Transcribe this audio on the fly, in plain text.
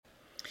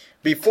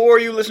Before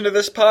you listen to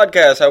this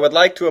podcast, I would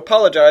like to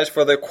apologize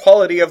for the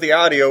quality of the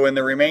audio in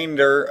the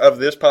remainder of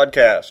this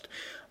podcast.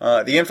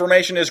 The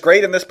information is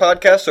great in this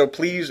podcast, so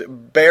please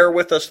bear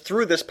with us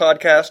through this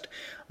podcast.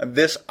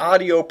 This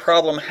audio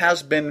problem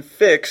has been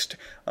fixed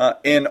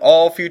in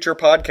all future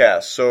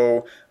podcasts.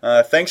 So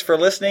thanks for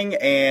listening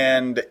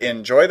and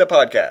enjoy the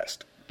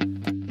podcast.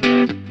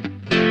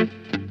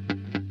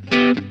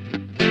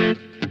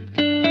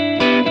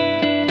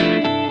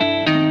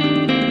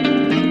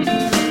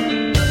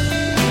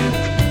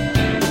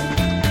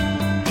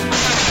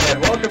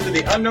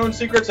 The Unknown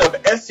Secrets of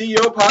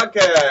SEO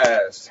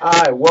Podcast.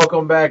 Hi,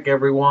 welcome back,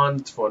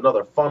 everyone, for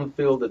another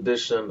fun-filled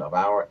edition of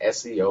our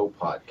SEO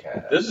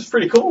Podcast. This is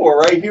pretty cool. We're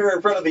right here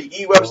in front of the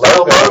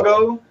eWebStyle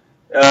logo.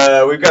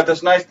 We've got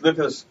this nice, look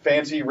at this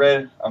fancy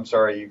red. I'm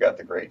sorry, you got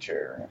the gray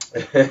chair.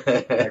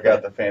 I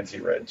got the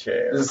fancy red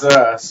chair. This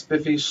is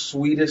spiffy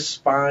Swedish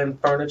spine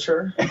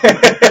furniture.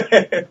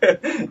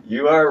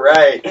 You are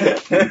right.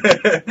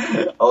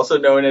 Also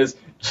known as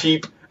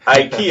cheap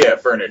IKEA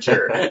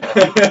furniture.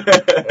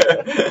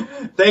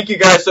 Thank you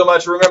guys so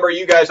much. Remember,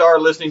 you guys are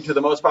listening to the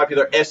most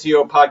popular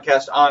SEO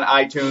podcast on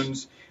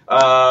iTunes.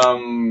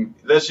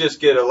 Let's just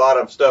get a lot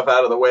of stuff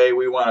out of the way.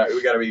 We got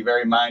to be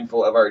very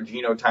mindful of our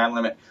Geno time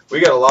limit.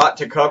 We got a lot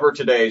to cover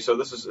today, so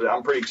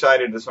I'm pretty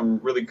excited. There's some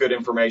really good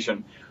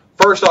information.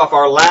 First off,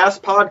 our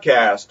last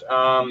podcast,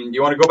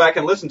 you want to go back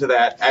and listen to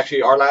that.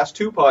 Actually, our last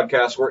two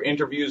podcasts were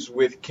interviews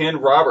with Ken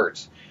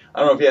Roberts. I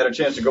don't know if you had a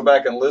chance to go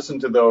back and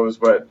listen to those,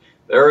 but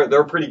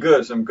they're pretty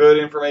good. Some good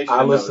information. I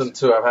haven't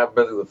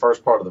been through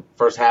the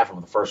first half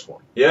of the first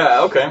one.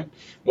 Yeah, okay.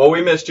 Well,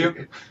 we missed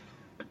you.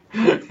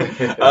 We'll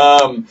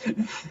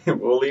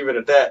leave it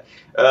at that.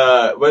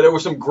 But there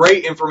was some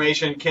great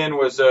information. Ken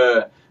was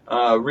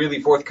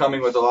really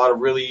forthcoming with a lot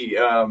of really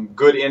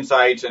good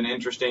insights and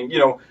interesting. You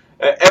know,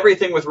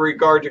 everything with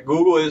regard to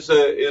Google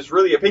is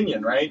really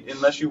opinion, right?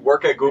 Unless you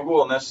work at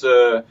Google, unless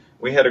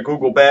we had a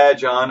Google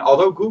badge on.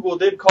 Although Google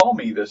did call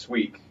me this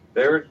week.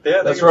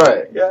 That's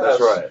right. Yeah,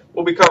 that's right.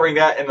 We'll be covering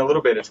that in a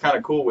little bit. It's kind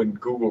of cool when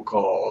Google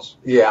calls.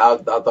 Yeah, I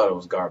thought it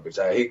was garbage.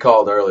 He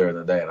called earlier in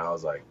the day, and I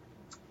was like,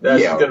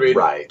 "That's yeah, gonna be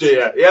right."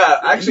 Yeah.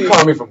 Actually, you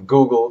called me from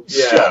Google.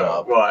 Yeah, shut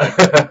up. Why?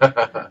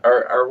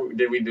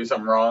 Did we do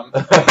something wrong?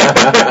 Get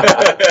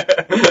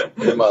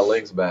my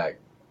links back.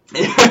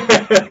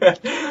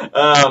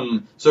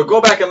 So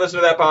go back and listen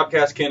to that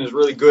podcast. Ken is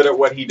really good at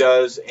what he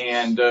does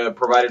and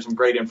provided some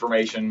great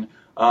information.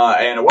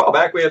 And a while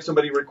back we had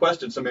somebody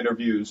requested some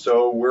interviews,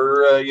 so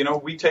we're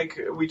we take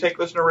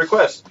listener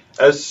requests,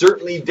 as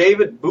certainly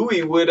David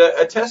Bowie would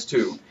attest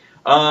to.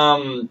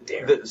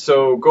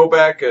 So go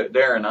back,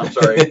 Darren. I'm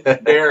sorry,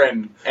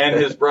 Darren and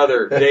his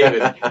brother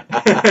David.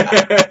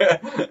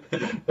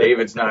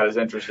 David's not as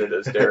interested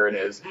as Darren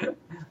is.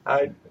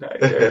 Hi,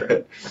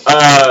 Darren.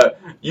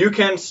 You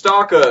can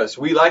stalk us.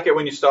 We like it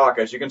when you stalk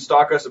us. You can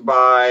stalk us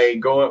by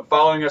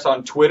following us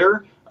on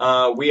Twitter.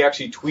 We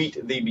actually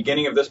tweet the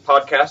beginning of this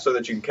podcast so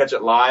that you can catch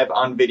it live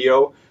on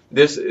video.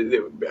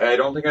 I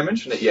don't think I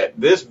mentioned it yet.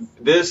 This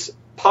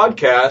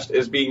podcast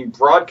is being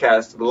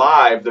broadcast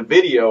live, the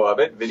video of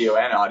it, video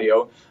and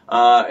audio,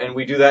 and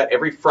we do that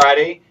every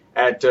Friday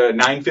at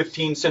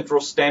 9:15 Central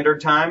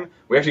Standard Time.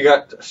 We actually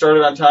got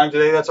started on time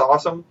today. That's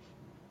awesome.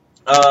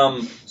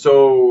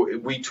 So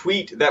we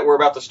tweet that we're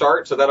about to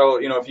start, so that'll,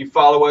 if you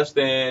follow us,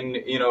 then,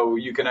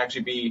 you can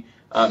actually be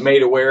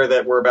made aware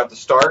that we're about to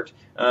start.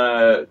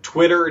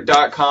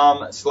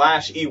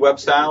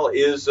 Twitter.com/eWebStyle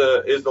is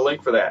the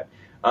link for that.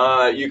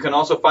 You can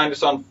also find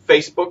us on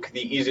Facebook.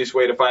 The easiest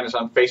way to find us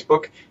on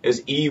Facebook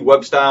is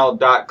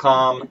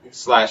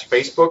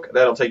ewebstyle.com/Facebook.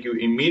 That'll take you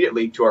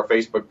immediately to our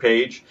Facebook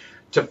page.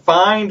 To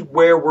find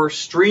where we're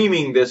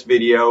streaming this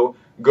video,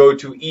 go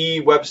to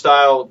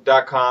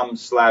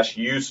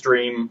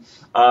ewebstyle.com/Ustream,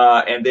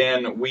 and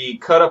then we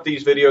cut up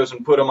these videos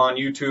and put them on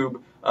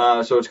YouTube.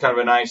 So it's kind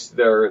of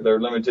they're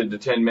limited to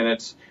 10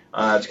 minutes.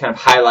 It's kind of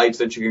highlights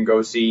that you can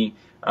go see.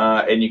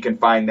 And you can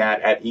find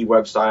that at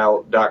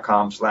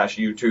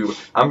ewebstyle.com/YouTube.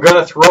 I'm going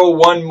to throw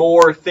one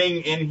more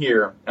thing in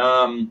here.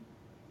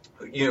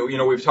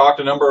 We've talked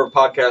a number of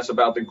podcasts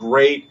about the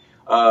great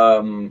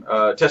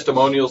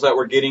testimonials that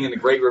we're getting and the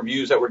great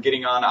reviews that we're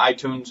getting on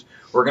iTunes.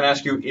 We're going to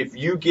ask you if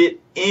you get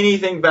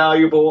anything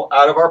valuable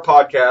out of our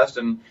podcast,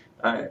 and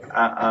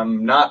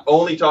I'm not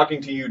only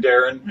talking to you,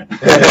 Darren.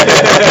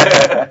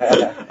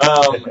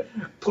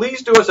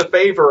 Please do us a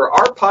favor.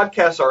 Our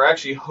podcasts are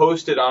actually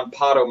hosted on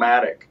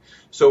Podomatic.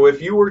 So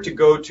if you were to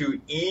go to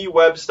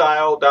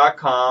eWebstyle,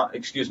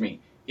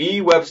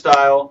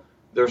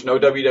 there's no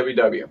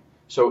www.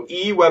 So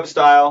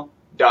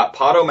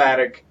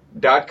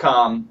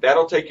ewebstyle.podomatic.com.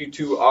 That'll take you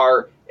to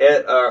our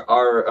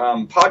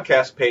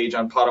podcast page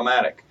on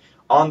Podomatic.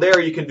 On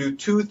there, you can do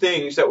two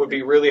things that would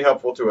be really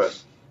helpful to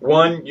us.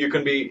 One, you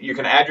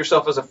can add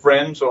yourself as a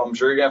friend, so I'm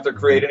sure you're going to have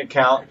to create an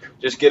account.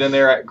 Just get in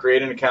there,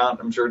 create an account.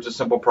 I'm sure it's a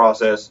simple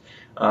process.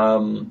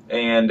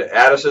 And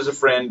add us as a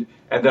friend,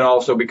 and then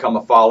also become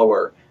a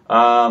follower.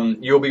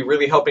 You'll be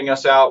really helping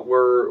us out.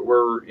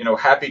 We're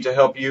happy to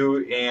help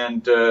you,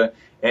 and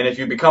And if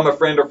you become a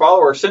friend or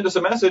follower, send us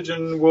a message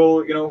and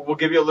we'll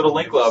give you a little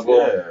link love.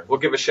 We'll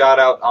give a shout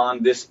out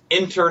on this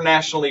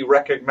internationally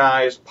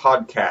recognized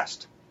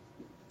podcast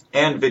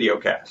and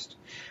videocast.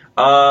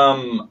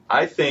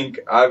 I think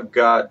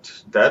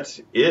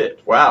that's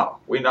it. Wow.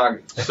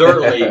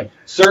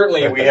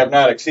 Certainly we have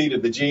not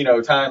exceeded the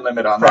Gino time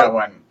limit on that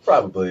one.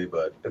 Probably,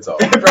 but it's all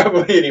right.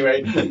 Probably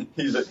anyway.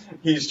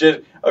 He's just,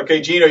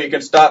 okay, Gino, you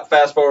can stop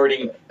fast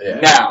forwarding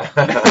now.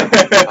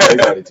 He's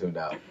already tuned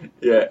out.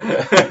 Yeah.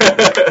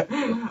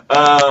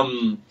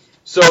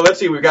 So let's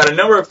see, we've got a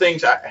number of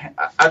things.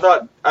 I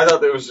thought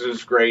that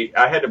was great.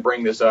 I had to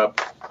bring this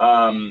up.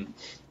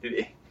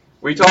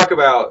 We talk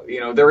about,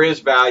 there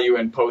is value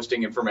in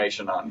posting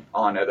information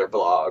on other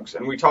blogs.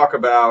 And we talk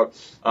about,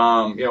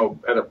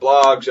 other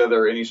blogs,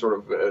 any sort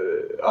of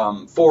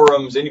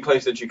forums, any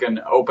place that you can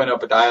open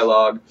up a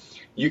dialogue.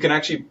 You can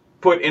actually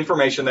put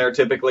information there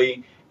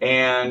typically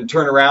and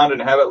turn around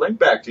and have it linked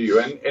back to you.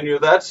 And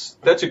that's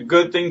a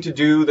good thing to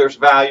do. There's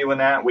value in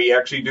that. We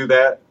actually do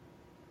that.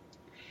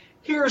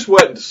 Here's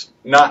what's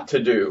not to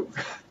do,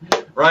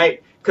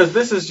 right? Because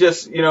this is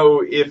just,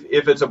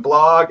 if it's a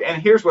blog,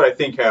 and here's what I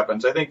think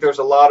happens. I think there's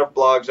a lot of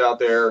blogs out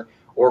there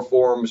or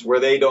forums where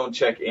they don't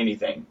check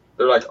anything.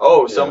 They're like,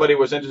 somebody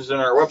was interested in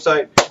our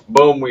website.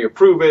 Boom, we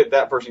approve it.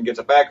 That person gets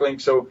a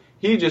backlink. So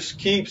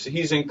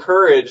he's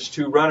encouraged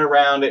to run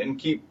around and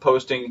keep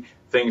posting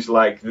things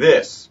like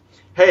this.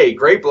 Hey,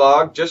 great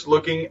blog. Just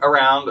looking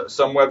around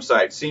some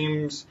website.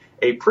 Seems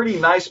a pretty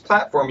nice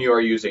platform you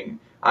are using.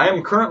 I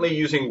am currently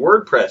using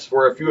WordPress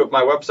for a few of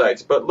my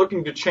websites, but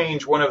looking to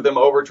change one of them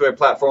over to a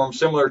platform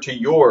similar to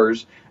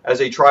yours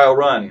as a trial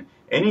run.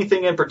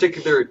 Anything in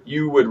particular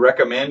you would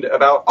recommend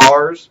about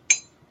ours,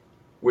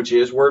 which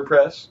is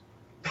WordPress?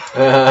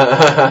 I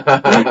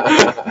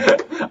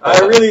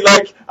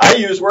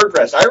use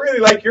WordPress. I really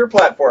like your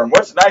platform.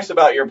 What's nice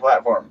about your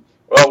platform?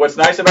 Well, what's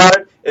nice about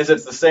it is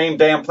it's the same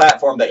damn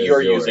platform that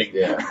you're using.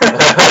 Yeah.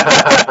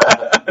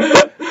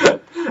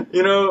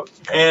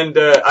 And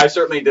I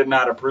certainly did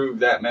not approve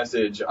that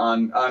message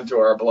onto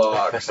our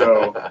blog.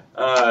 So,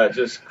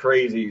 just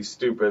crazy,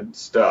 stupid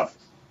stuff.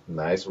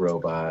 Nice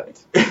robot.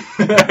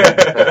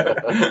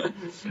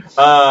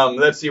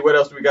 Let's see, what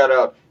else we got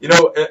out?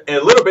 A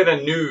little bit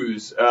of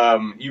news.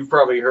 You've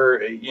probably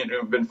heard,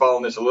 been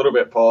following this a little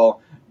bit,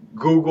 Paul.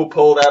 Google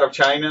pulled out of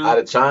China. Out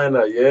of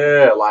China,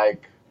 yeah,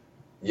 like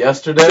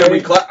yesterday. Should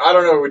we clap? I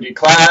don't know. Would you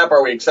clap?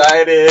 Are we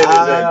excited?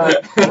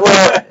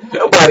 Well,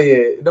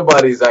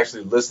 nobody's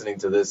actually listening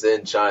to this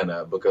in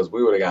China because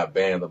we would have got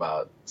banned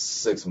about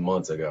 6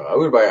 months ago. We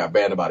would have got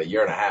banned about a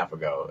year and a half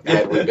ago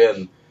had we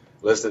been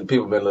listening.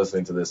 People have been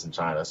listening to this in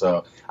China.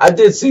 So I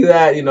did see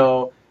that.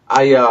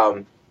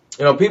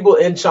 People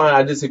in China.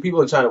 I did see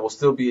people in China will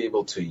still be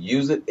able to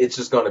use it. It's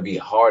just going to be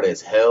hard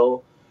as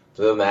hell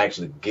for them to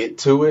actually get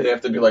to it. They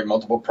have to do like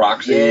multiple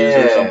proxies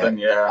or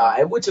something,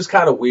 which is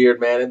kind of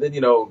weird, man. And then,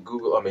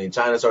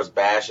 China starts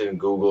bashing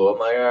Google. I'm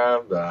like,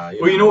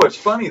 Well, you know what's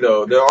funny,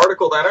 though? The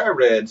article that I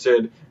read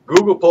said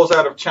Google pulls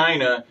out of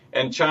China,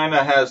 and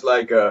China has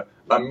like a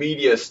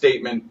media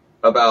statement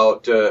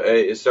about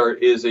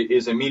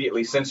is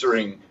immediately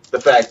censoring the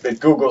fact that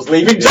Google's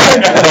leaving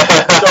China.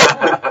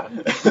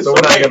 So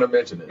we're not going to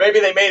mention it. Maybe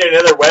they made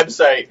another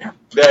website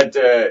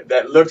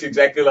that looks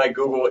exactly like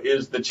Google,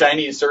 is the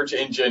Chinese search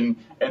engine,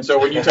 and so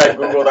when you type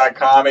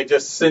google.com, it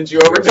just sends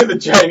you over to the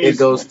Chinese. It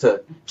goes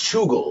to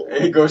Chugal.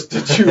 It goes to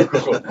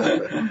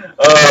Chugal.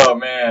 Oh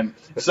man.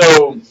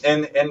 So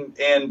and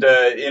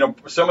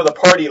some of the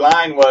party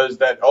line was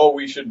that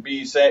we should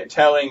be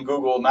telling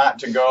Google not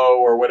to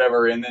go or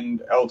whatever, and then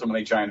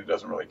ultimately China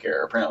doesn't really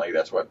care. Apparently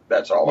that's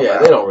all about. Yeah,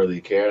 they don't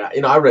really care.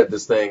 I read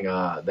this thing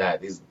that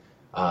these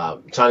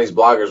Chinese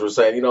bloggers were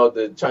saying,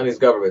 the Chinese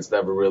government's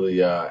never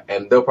really,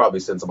 and they'll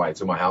probably send somebody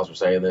to my house for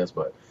saying this,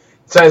 but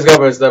the Chinese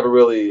government's never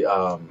really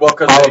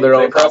followed their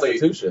own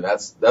constitution.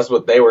 That's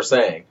what they were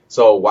saying.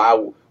 So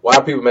why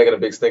are people making a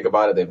big stink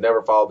about it? They've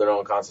never followed their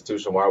own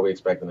constitution. Why are we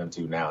expecting them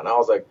to now? And I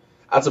was like,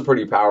 that's a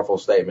pretty powerful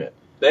statement.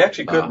 They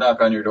actually could knock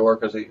on your door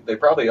because they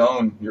probably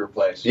own your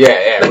place.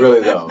 Yeah,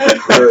 really though.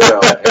 Really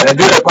though. And the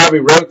dude that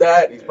probably wrote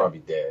that, he's probably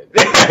dead.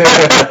 Did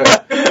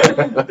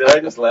I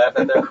just laugh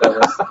at that?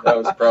 That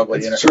was probably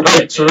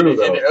true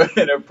though.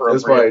 Inappropriate.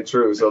 It's probably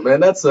true. So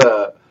man, that's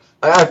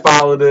I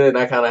followed it and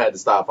I kind of had to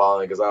stop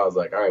following because I was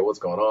like, all right, what's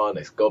going on?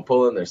 They go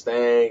pulling, they're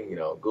staying,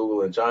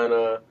 Google in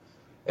China.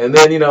 And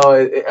then, I'll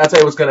tell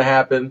you what's going to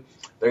happen.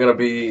 They're going to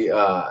be,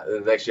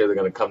 next year they're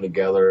going to come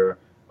together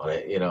on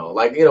it,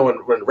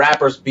 when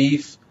rappers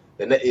beef,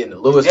 then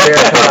Louis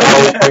Farrakhan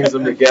always brings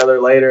them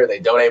together later. They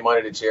donate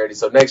money to charity.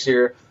 So next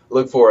year,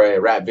 look for a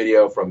rap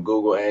video from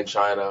Google and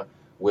China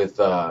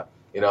with, Al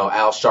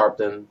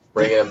Sharpton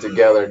bringing them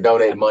together,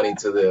 donate money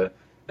to the,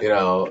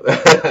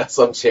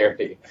 some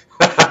charity.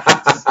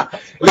 At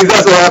least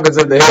that's what happens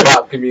in the hip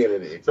hop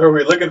community. So are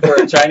we looking for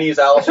a Chinese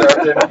Al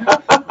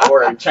Sharpton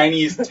or a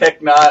Chinese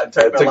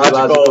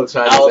technological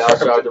Chinese Al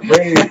Sharpton,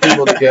 bringing these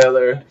people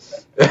together,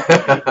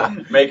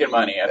 making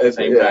money at the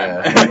same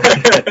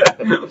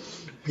time?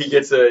 He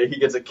gets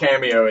a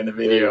cameo in the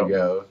video. There you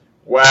go.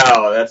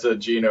 Wow, that's a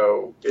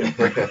Geno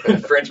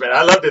infringement.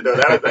 I loved it though.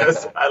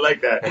 I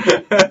like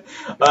that.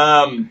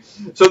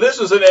 So this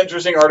was an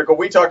interesting article.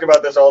 We talked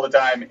about this all the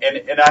time,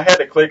 and I had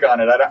to click on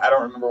it. I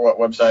don't remember what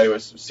website it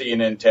was,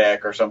 CNN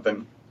Tech or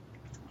something,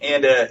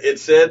 and it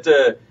said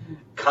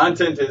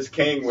content is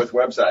king with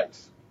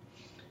websites.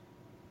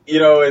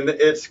 And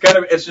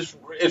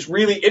it's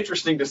really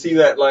interesting to see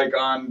that like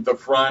on the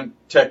front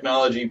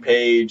technology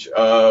page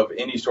of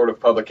any sort of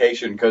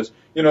publication, because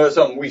it's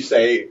something we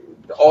say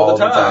all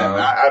the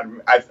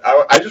time.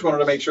 I just wanted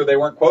to make sure they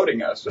weren't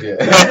quoting us, Yeah.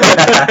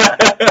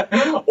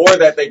 or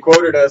that they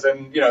quoted us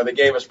and they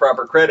gave us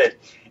proper credit.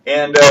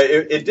 And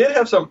it did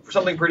have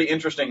something pretty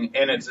interesting,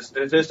 and it's a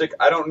statistic.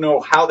 I don't know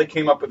how they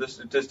came up with the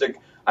statistic.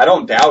 I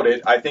don't doubt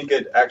it. I think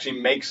it actually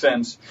makes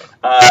sense.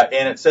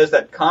 And it says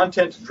that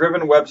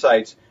content-driven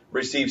websites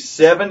receive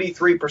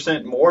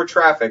 73% more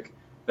traffic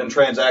than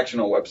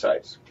transactional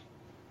websites.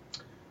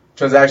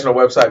 Transactional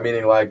website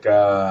meaning like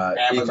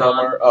Amazon.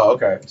 e-commerce? Oh,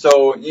 okay.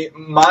 So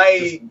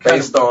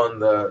Based on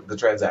the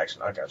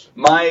transaction. I got you.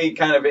 My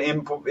kind of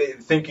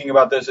thinking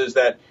about this is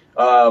that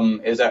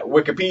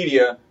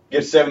Wikipedia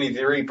gets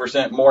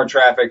 73% more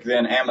traffic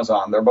than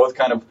Amazon. They're both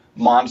kind of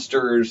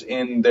monsters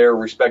in their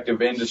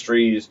respective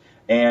industries,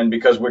 and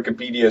because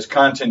Wikipedia is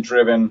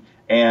content-driven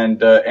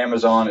and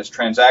Amazon is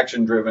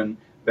transaction-driven,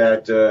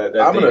 that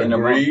I'm going to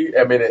agree.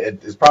 I mean,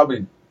 it's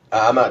probably,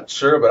 I'm not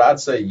sure, but I'd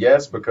say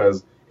yes,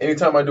 because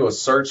anytime I do a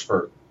search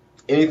for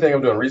anything,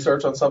 I'm doing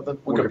research on something,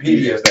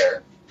 Wikipedia is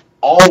there.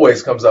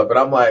 Always comes up, and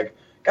I'm like,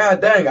 God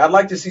dang, I'd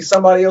like to see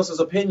somebody else's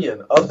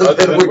opinion other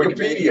than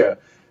Wikipedia.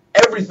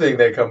 Everything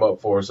they come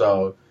up for,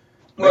 so.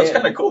 Well, it's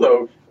kind of cool,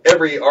 though.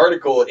 Every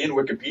article in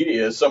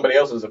Wikipedia is somebody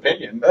else's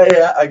opinion.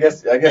 Yeah, I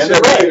guess. And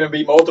there might even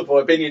be multiple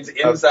opinions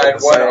inside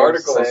one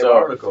article.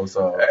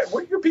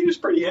 Wikipedia's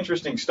pretty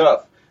interesting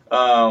stuff.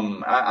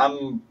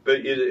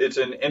 It's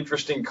an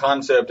interesting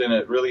concept, and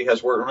it really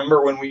has worked.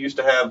 Remember when we used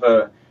to have,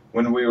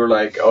 when we were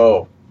like,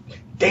 oh,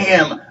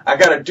 damn, I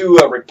got to do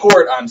a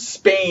report on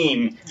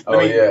Spain.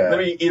 Let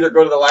me either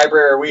go to the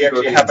library, or we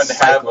actually happen to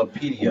have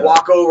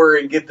walk over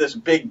and get this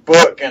big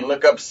book and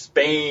look up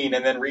Spain,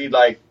 and then read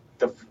like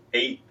the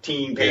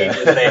 18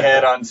 pages they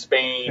had on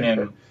Spain,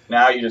 and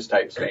now you just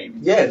type Spain.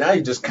 Yeah, now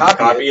you just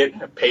copy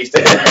it, paste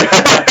it.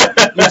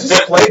 You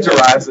just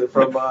plagiarize it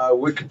from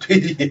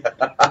Wikipedia.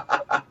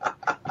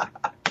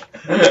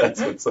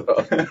 That's what's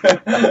up.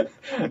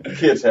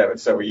 Kids have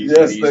it so easy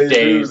these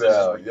days. Do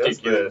now. It's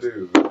ridiculous. Yes, they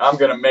do.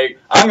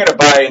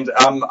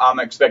 I'm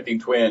expecting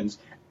twins.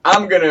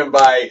 I'm gonna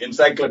buy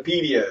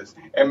encyclopedias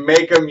and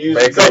make them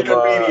use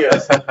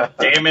encyclopedias.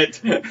 Damn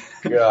it!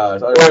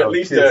 Gosh, or at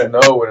least kids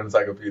know what an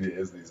encyclopedia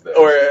is these days.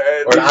 Or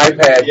an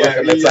iPad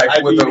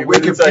with a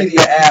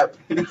Wikipedia app.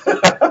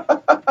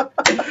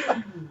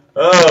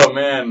 Oh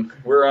man,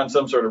 we're on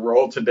some sort of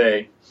roll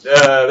today.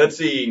 Let's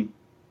see.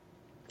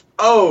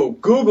 Oh,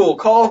 Google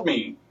called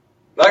me.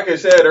 Like I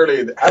said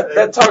earlier.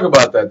 Talk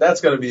about that.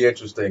 That's going to be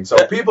interesting. So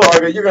you're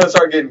going to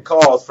start getting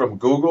calls from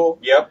Google.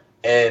 Yep.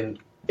 And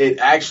it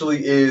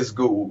actually is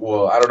Google.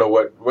 Well, I don't know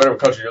whatever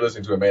country you're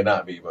listening to, it may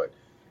not be, but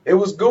it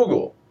was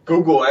Google.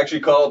 Google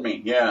actually called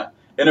me, yeah.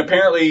 And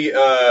apparently,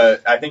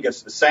 I think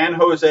it's San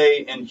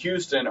Jose and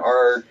Houston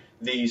are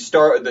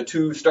the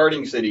two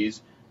starting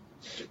cities.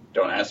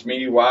 Don't ask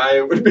me why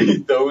it would be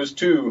those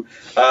two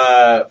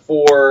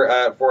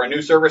for a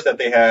new service that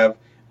they have.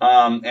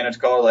 And it's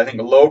called, I think,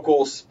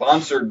 Local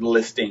Sponsored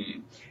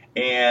Listing.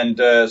 And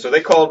so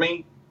they called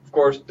me. Of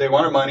course, they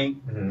wanted money.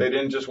 Mm-hmm. They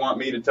didn't just want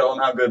me to tell them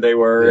how good they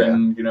were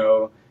and,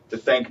 to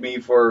thank me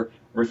for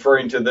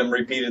referring to them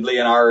repeatedly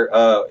in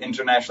our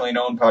internationally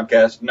known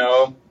podcast.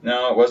 No,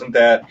 it wasn't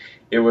that.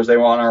 It was they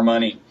want our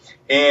money.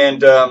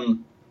 And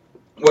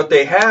what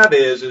they have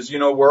is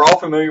we're all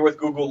familiar with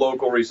Google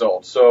local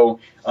results. So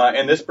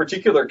in this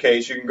particular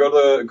case, you can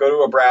go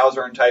to a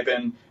browser and type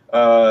in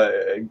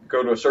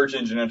go to a search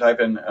engine and type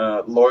in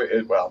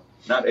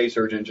not a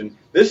search engine.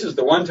 This is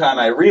the one time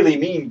I really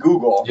mean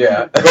Google.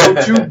 Yeah. Go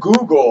to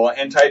Google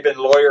and type in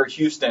Lawyer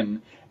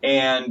Houston,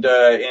 and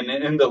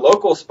in the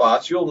local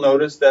spots you'll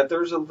notice that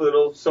there's a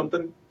little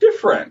something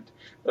different.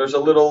 There's a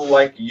little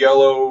like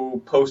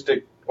yellow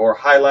post-it or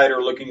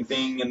highlighter looking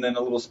thing, and then a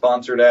little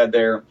sponsored ad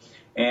there.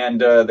 And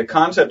the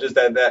concept is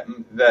that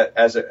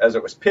as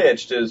it was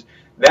pitched is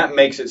that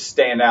makes it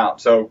stand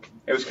out. So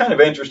it was kind of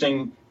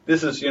interesting.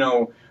 This is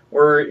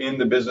we're in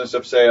the business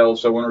of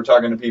sales, so when we're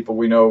talking to people,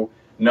 we know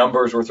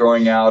numbers we're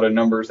throwing out and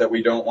numbers that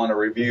we don't want to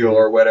reveal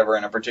or whatever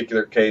in a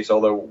particular case,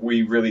 although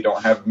we really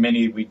don't have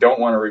many we don't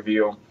want to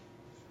reveal.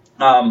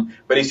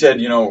 But he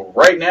said,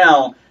 right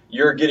now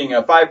you're getting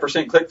a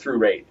 5% click-through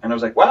rate. And I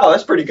was like, wow,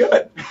 that's pretty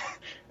good.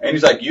 And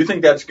he's like, you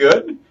think that's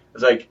good? I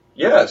was like,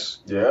 yes.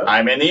 Yeah.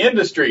 I'm in the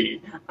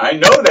industry. I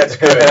know that's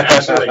good,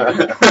 actually.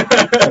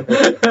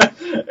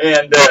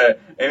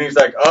 And he's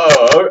like,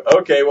 oh,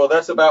 okay, well,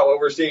 that's about what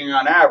we're seeing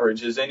on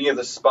average, is any of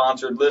the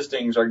sponsored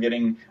listings are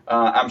getting,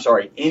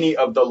 any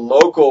of the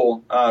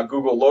local,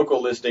 Google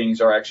local listings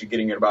are actually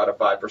getting about a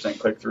 5%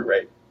 click-through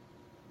rate.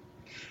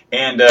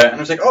 And I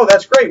was like, oh,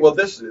 that's great. Well,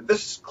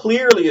 this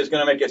clearly is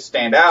going to make it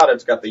stand out.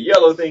 It's got the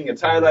yellow thing.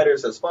 It's highlighted. It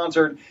says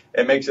sponsored.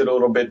 It makes it a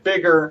little bit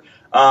bigger.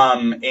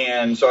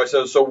 And so I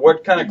said, so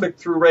what kind of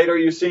click-through rate are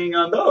you seeing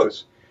on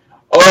those?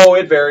 Oh,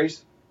 it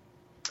varies.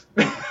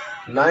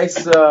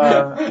 Nice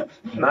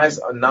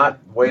not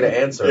way to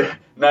answer.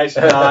 Nice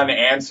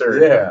non-answer.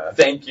 Yeah.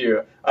 Thank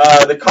you.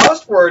 The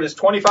cost for it is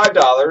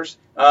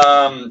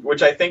 $25,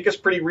 which I think is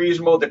pretty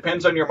reasonable. It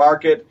depends on your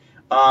market.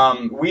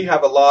 We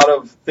have a lot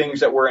of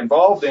things that we're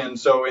involved in,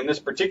 so in this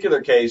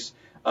particular case,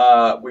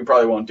 we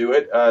probably won't do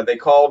it. They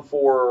called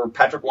for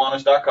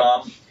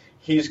PatrickWanis.com.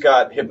 He's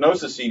got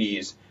hypnosis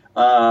CDs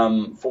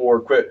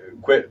for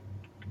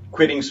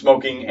quitting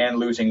smoking and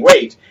losing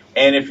weight.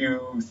 And if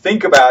you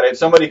think about it,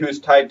 somebody who's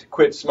typed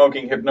quit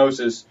smoking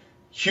hypnosis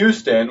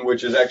Houston,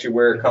 which is actually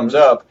where it comes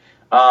up,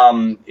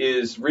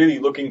 is really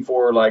looking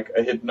for like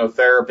a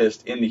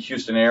hypnotherapist in the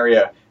Houston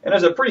area. And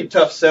it's a pretty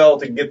tough sell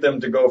to get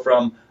them to go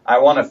from I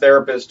want a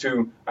therapist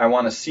to I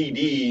want a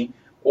CD.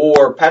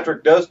 Or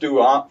Patrick does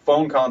do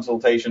phone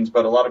consultations,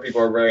 but a lot of people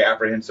are very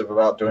apprehensive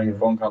about doing a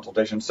phone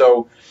consultation.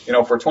 So,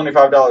 for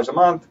 $25 a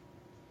month,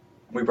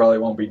 we probably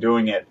won't be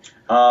doing it.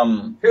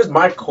 Here's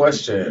my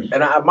question,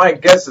 and my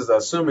guess is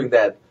assuming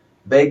that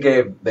they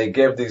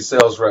give these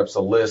sales reps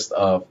a list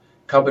of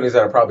companies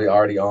that are probably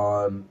already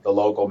on the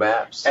local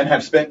maps and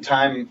have spent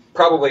time,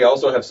 probably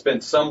also have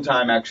spent some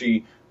time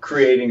actually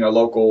creating a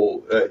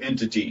local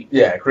entity.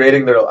 Yeah,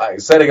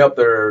 setting up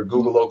their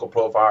Google local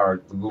profile or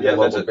Google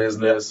local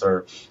business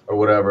or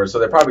whatever. So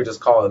they're probably just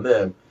calling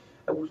them.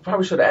 And we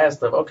probably should have asked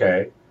them,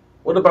 okay,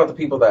 what about the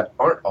people that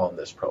aren't on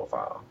this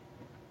profile?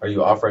 Are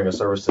you offering a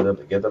service to them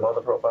to get them on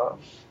the profile?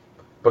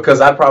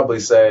 Because I'd probably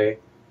say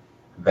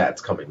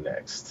that's coming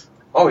next.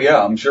 Oh,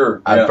 yeah, I'm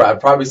sure. Yeah. I'd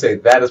probably say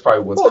that is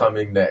probably what's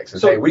coming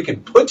next. Hey, we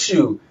can put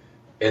you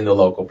in the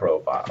local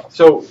profile.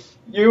 So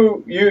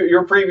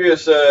your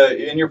previous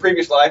in your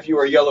previous life, you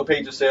were a Yellow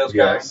Pages sales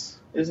guy. Yes.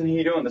 Isn't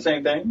he doing the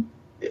same thing?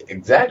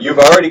 Exactly. You've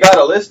already got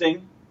a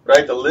listing,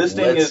 right? The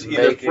listing is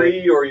either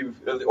free or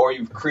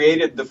you've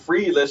created the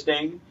free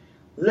listing.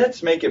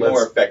 Let's make it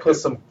more effective. Put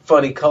some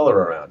funny color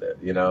around it,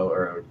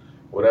 or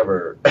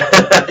whatever.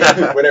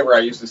 Whatever I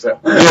used to say.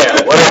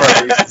 Yeah, whatever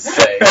I used to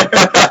say.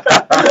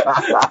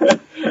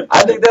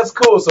 I think that's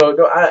cool. So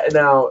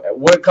now,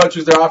 what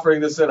countries they're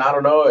offering this in, I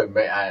don't know.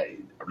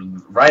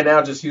 Right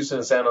now, just Houston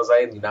and San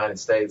Jose in the United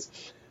States.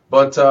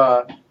 But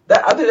I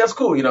think that's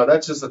cool.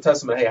 That's just a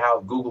testament, hey,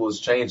 how Google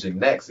is changing.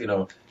 Next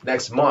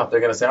month,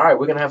 they're going to say, all right,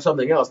 we're going to have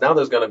something else. Now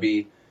there's going to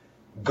be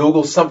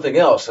Google something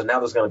else. And now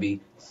there's going to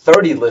be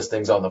 30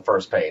 listings on the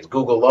first page.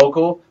 Google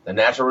local, the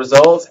natural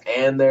results,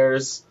 and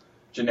there's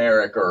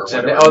generic or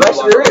whatever. Oh,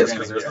 actually there is,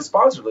 because there's the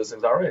sponsored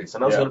listings already. So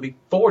now there's going to be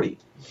 40.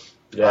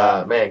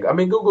 Yeah. Man, I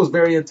mean, Google's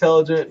very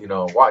intelligent.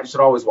 You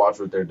should always watch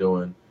what they're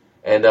doing.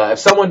 And if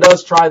someone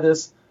does try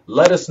this,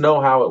 let us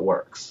know how it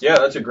works. Yeah,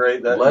 that's a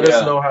great. Let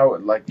us know how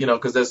it,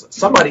 because there's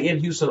somebody in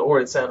Houston or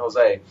in San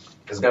Jose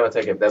is going to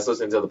take it. That's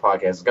listening to the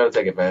podcast. Is going to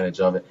take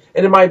advantage of it,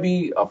 and it might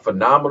be a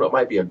phenomenal. It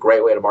might be a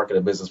great way to market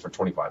a business for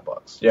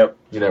 $25. Yep.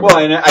 Well,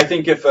 and I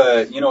think if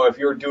if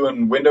you're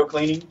doing window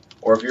cleaning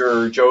or if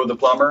you're Joe the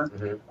plumber,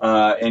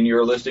 and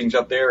your listing's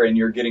up there and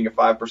you're getting a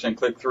 5%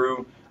 click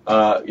through,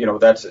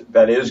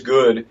 that is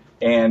good.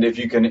 And if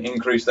you can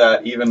increase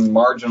that even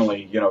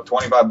marginally,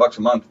 $25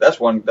 a month, that's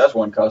one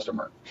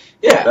customer.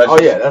 Yeah.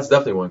 That's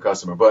definitely one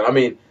customer. But I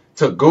mean,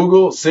 to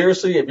Google,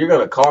 seriously, if you're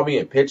going to call me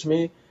and pitch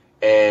me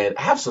and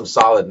have some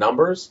solid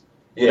numbers,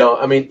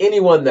 I mean,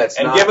 anyone that's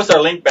and give us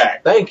our link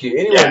back. Thank you.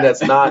 Anyone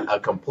that's not a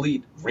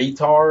complete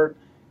retard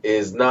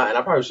is not, and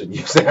I probably shouldn't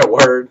use that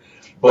word.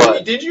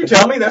 But did you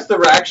tell me that's the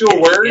actual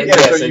word?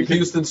 Yes, in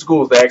Houston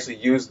schools, they actually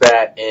use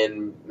that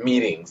in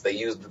meetings. They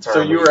use the term.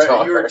 So you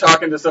were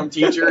talking to some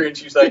teacher, and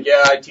she's like,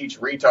 "Yeah, I teach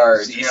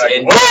retards." And you're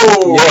like,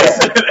 "Whoa,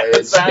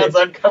 it sounds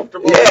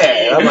uncomfortable."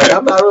 Yeah, I'm like,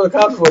 I'm not really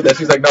comfortable with that.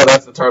 She's like, "No,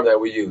 that's the term that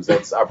we use.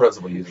 That's our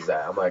principal uses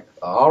that." I'm like,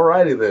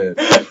 "Alrighty then."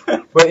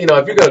 But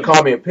if you're gonna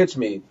call me and pitch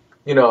me,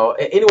 anyone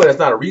that's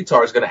not a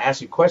retard is gonna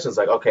ask you questions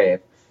like, "Okay,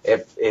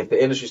 if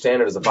the industry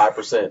standard is a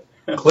 5%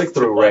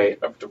 click-through rate,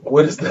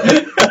 what is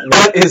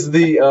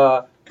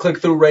the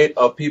click-through rate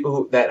of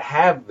people that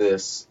have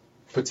this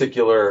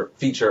particular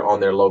feature on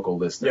their local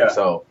listing?" Yeah.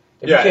 So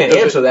if you can't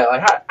answer that,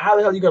 like how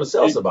the hell are you going to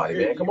sell somebody,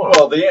 man? Come on.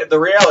 Well, the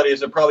reality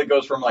is it probably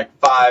goes from like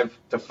 5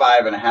 to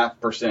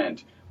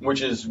 5.5%,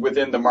 which is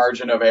within the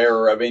margin of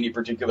error of any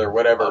particular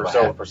whatever.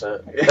 So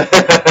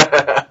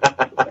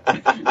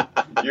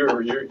 0.5%. you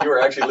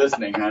were actually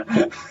listening, huh?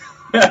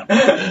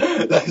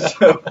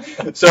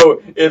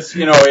 so it's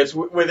it's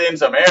within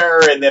some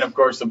error, and then of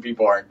course some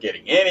people aren't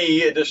getting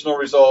any additional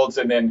results,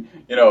 and then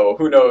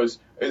who knows.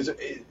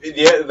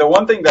 The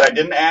one thing that I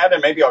didn't add,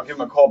 and maybe I'll give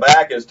them a call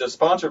back, is does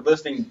sponsored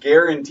listing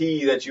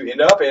guarantee that you end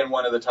up in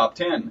one of the top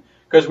 10?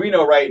 Because we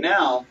know right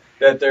now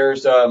that there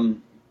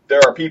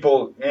are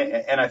people,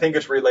 and I think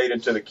it's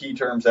related to the key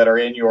terms that are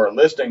in your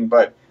listing,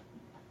 but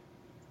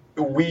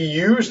we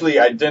usually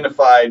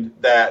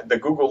identified that the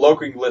Google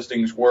local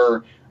listings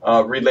were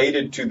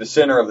related to the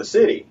center of the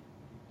city,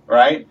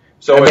 right?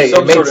 So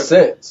it makes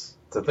sense.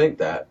 to think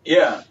that.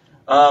 Yeah.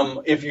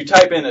 If you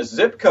type in a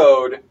zip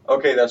code,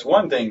 okay, that's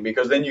one thing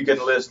because then you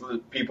can list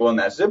people in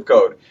that zip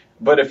code.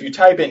 But if you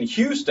type in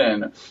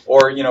Houston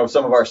or, you know,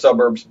 some of our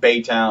suburbs,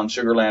 Baytown,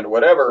 Sugarland, or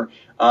whatever,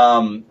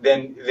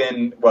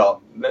 then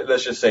well,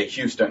 let's just say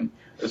Houston.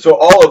 So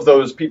all of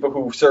those people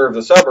who serve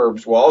the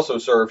suburbs will also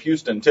serve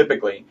Houston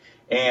typically.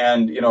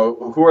 And, you know,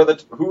 who are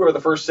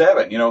the first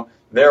 7? You know,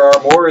 there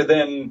are more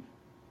than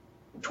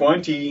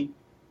 20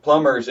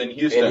 plumbers in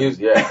Houston.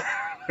 Yeah.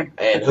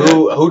 And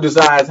who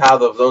decides how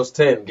those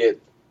 10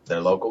 get their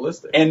local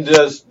listing? And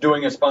does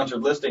doing a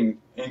sponsored listing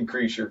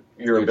increase your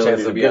ability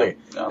chance to of be getting?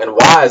 No. And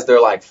why is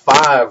there like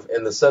 5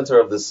 in the center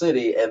of the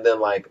city and then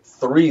like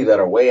 3 that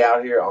are way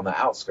out here on the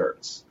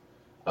outskirts?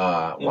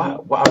 Why?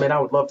 Well, I mean, I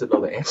would love to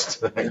know the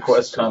answer to that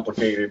question.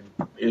 Complicated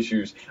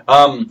issues.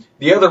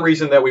 The other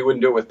reason that we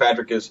wouldn't do it with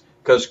Patrick is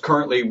because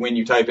currently when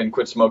you type in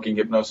 "quit smoking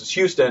hypnosis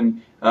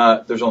Houston,"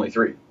 there's only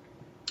 3.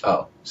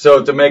 Oh.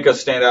 So to make us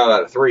stand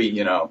out of 3,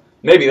 you know,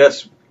 maybe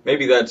that's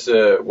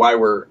why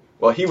we're.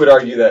 Well, he would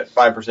argue that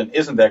 5%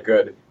 isn't that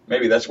good.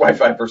 Maybe that's why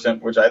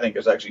 5%, which I think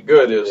is actually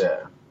good, is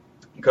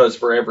because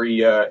for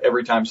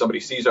every time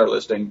somebody sees our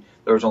listing,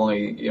 there's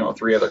only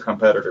 3 other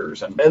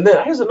competitors. And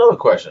then here's another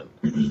question: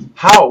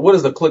 what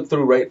is the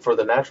click-through rate for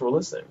the natural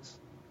listings?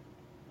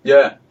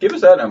 Yeah, give us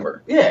that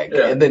number. Yeah,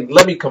 and then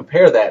let me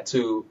compare that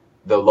to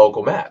the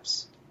local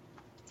maps.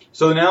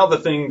 So now the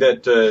thing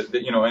that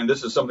and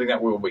this is something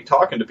that we will be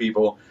talking to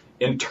people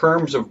in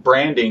terms of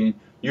branding.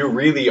 You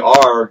really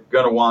are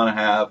going to want to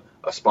have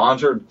a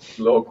sponsored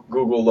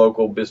Google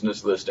local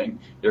business listing.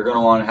 You're going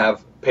to want to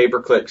have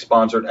pay-per-click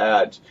sponsored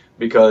ads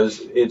because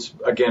it's,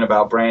 again,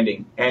 about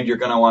branding. And you're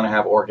going to want to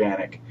have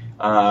organic.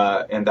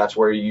 And that's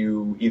where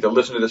you either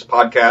listen to this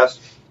podcast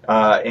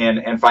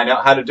and find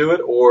out how to do it,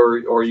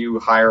 or you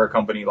hire a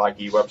company like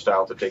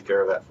eWebStyle to take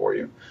care of that for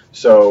you.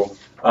 So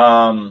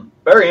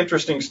very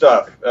interesting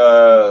stuff.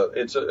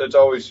 It's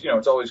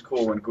always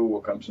cool when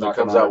Google comes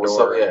out with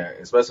something,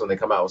 especially when they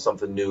come out with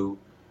something new.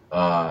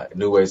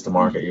 New ways to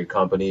market your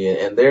company,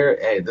 and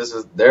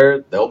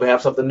they'll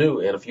have something new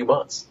in a few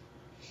months.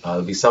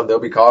 They'll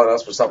be calling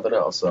us for something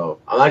else. So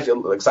I'm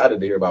actually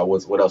excited to hear about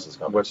what else is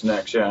coming. What's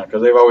next? Yeah,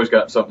 because they've always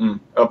got something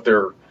up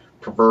their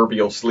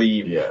proverbial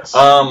sleeve. Yes.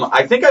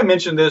 I think I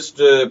mentioned this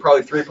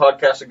probably 3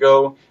 podcasts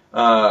ago.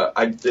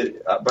 I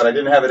did, but I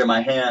didn't have it in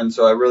my hand,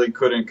 so I really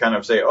couldn't kind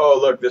of say, "Oh,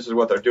 look, this is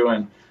what they're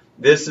doing."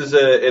 This is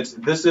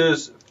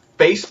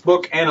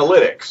Facebook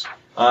Analytics.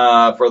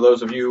 For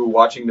those of you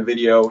watching the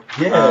video,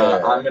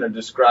 I'm going to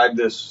describe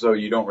this so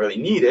you don't really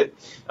need it.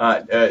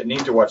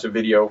 Need to watch the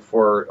video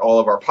for all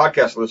of our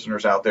podcast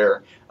listeners out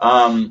there.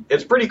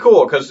 It's pretty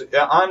cool because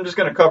I'm just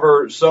going to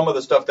cover some of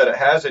the stuff that it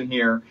has in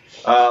here.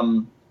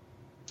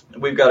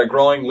 We've got a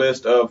growing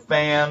list of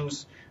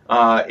fans.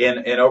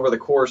 And over the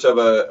course of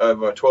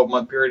a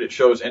 12-month period, it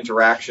shows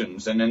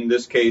interactions. And in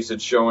this case,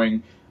 it's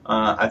showing,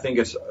 I think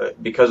it's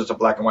because it's a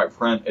black and white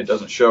print, it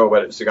doesn't show,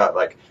 but it's got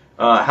like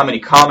how many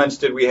comments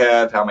did we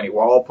have, how many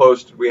wall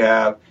posts did we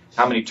have,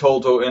 how many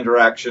total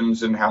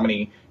interactions, and how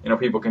many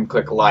people can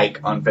click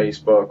like on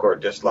Facebook or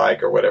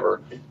dislike or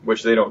whatever,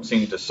 which they don't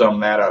seem to sum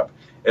that up.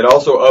 It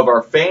also, of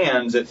our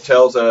fans, it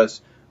tells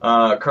us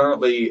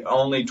currently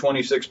only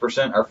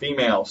 26% are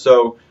female.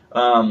 So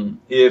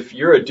if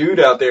you're a dude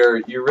out there,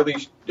 you really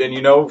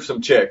and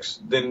some chicks,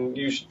 then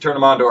you should turn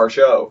them on to our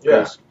show.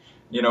 Because,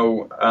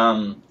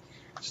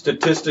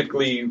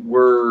 statistically,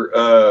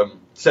 we're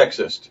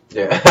sexist.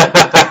 Yeah.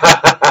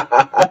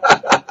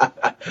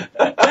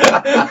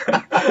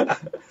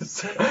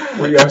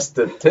 We are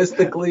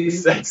statistically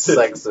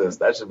sexist.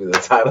 That should be the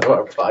title of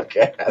our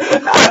podcast.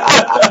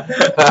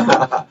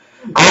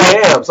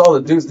 I am. So all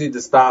the dudes need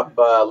to stop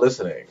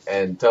listening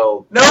and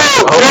tell. No.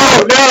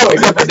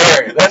 Except for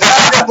Darren. That's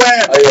not the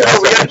plan.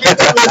 We got to keep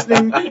them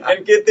listening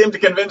and get them to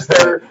convince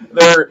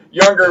their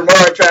younger,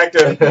 more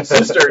attractive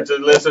sister to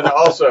listen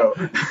also.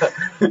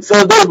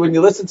 So, dude, when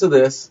you listen to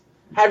this,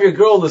 have your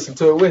girl listen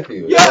to it with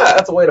you. Yeah.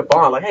 That's a way to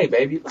bond. Like, hey,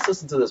 baby, let's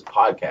listen to this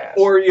podcast.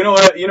 Or, you know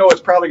what? You know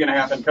what's probably going to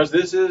happen? Because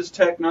this is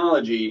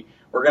technology.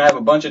 We're going to have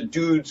a bunch of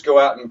dudes go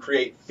out and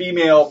create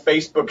female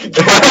Facebook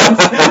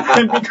accounts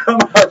and become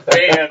our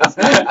fans.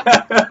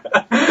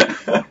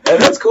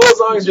 And that's cool as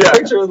long as your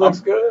picture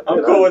looks good.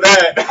 I'm cool with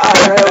that.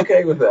 I'm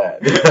okay with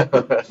that.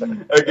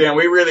 Again,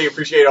 we really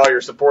appreciate all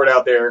your support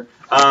out there.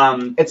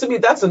 And to me,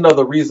 that's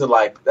another reason.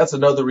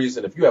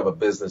 If you have a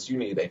business, you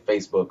need a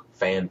Facebook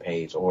fan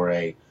page or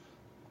a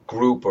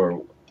group,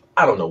 or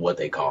I don't know what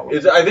they call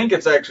it. I think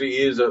it's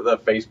actually a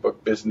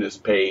Facebook business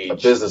page. A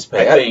business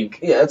page. I think.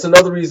 Yeah, it's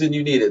another reason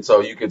you need it,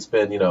 so you could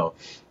spend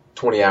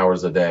 20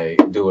 hours a day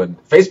doing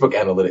Facebook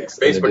analytics.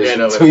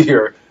 To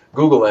your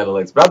Google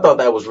Analytics. But I thought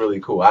that was really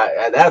cool.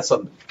 That's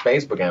some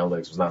Facebook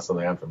Analytics was not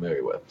something I'm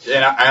familiar with.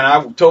 And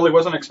I totally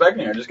wasn't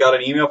expecting it. I just got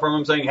an email from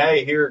him saying,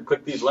 "Hey, here,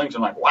 click these links."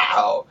 I'm like,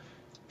 wow,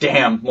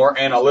 damn, more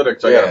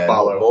analytics I got to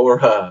follow.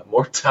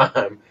 More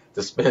time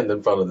to spend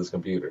in front of this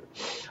computer.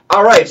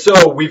 All right,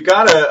 so we've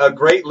got a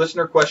great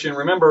listener question.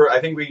 Remember,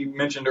 I think we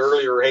mentioned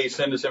earlier, hey,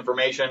 send us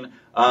information.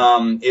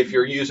 If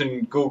you're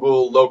using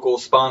Google Local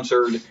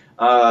Sponsored,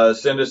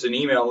 send us an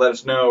email, let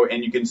us know,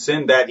 and you can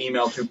send that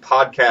email to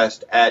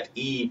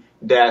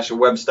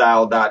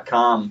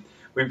podcast@e-webstyle.com.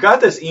 We've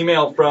got this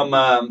email from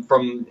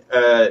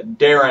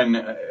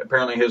Darren.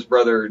 Apparently, his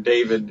brother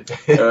David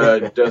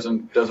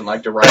doesn't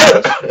like to write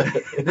us.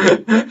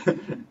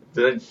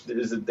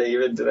 Is it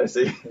David? Did I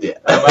say? Yeah.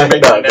 Am I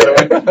making another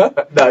one?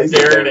 No, he's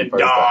Darren and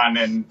Don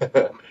and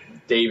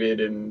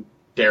David and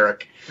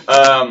Derek.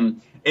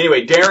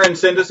 Anyway, Darren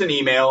sent us an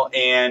email,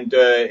 and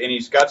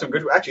he's got some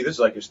good. Actually, this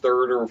is like his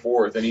third or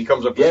fourth, and he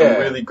comes up with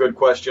some really good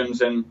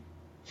questions, and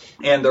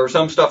there was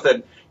some stuff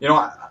that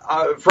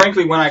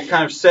frankly, when I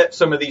kind of set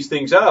some of these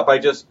things up, I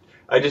just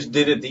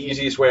did it the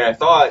easiest way I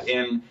thought,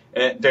 and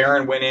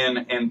Darren went in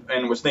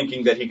and was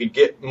thinking that he could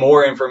get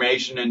more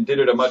information and did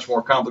it a much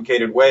more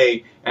complicated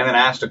way, and then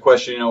asked a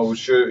question,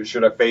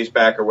 should I face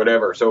back or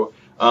whatever. So,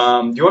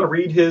 do you want to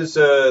read his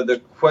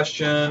the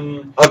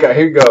question? Okay,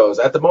 here goes.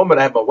 At the moment,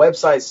 I have my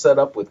website set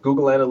up with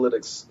Google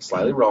Analytics.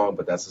 Slightly wrong,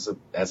 but that's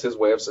his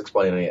way of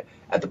explaining it.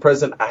 At the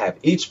present, I have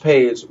each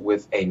page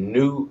with a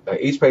new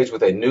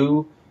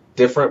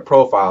different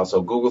profile.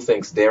 So Google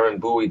thinks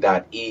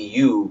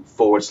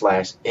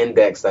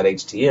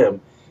darrenbowie.eu/index.htm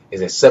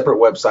is a separate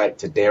website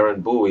to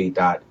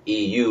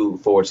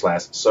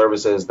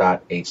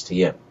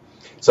darrenbowie.eu/services.htm.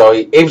 So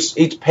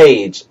each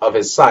page of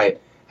his site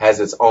has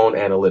its own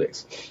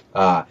analytics.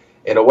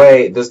 In a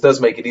way, this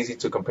does make it easy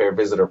to compare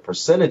visitor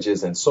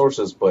percentages and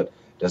sources, but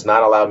does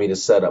not allow me to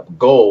set up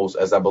goals,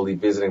 as I believe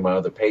visiting my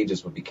other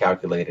pages would be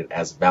calculated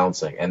as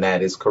bouncing. And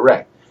that is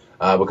correct.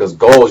 Because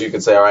goals, you can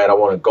say, all right, I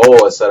want a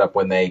goal set up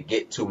when they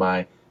get to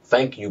my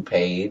thank you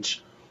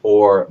page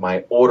or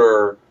my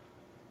order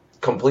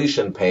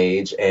completion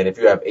page. And if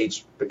you have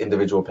each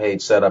individual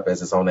page set up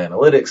as its own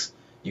analytics,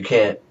 you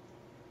can't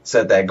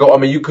set that goal. I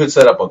mean, you could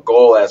set up a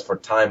goal as for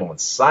time on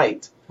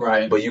site,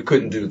 right? But you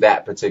couldn't do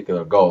that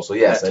particular goal. So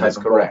yes, that is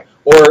correct.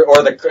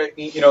 Or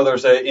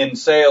there's in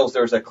sales,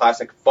 there's a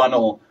classic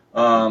funnel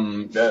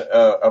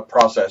a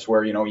process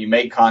where you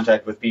make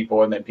contact with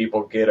people, and then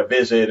people get a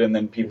visit, and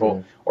then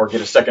people or get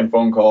a second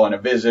phone call and a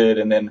visit,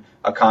 and then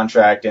a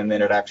contract, and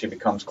then it actually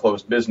becomes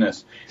closed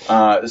business.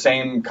 The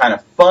same kind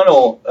of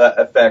funnel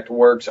effect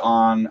works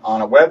on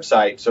a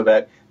website, so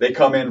that they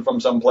come in from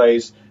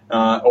someplace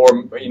or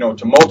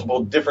to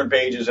multiple different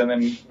pages, and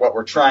then what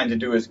we're trying to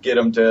do is get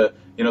them to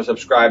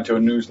subscribe to a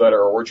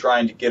newsletter, or we're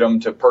trying to get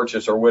them to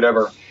purchase or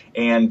whatever,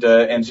 and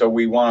so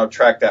we want to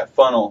track that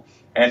funnel.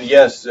 And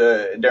yes,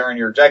 Darren,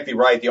 you're exactly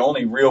right. The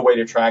only real way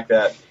to track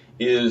that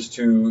is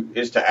to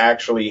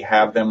actually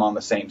have them on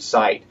the same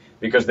site,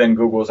 because then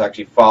Google is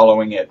actually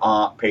following it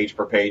on page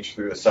per page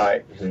through the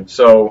site. Mm-hmm.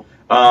 So,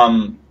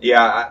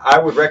 I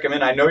would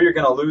recommend. I know you're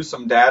going to lose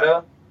some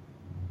data.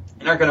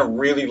 You're not going to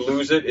really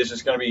lose it. It's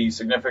just going to be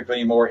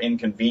significantly more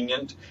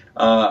inconvenient.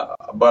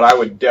 But I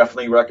would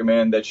definitely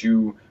recommend that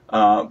you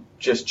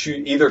just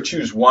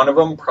choose one of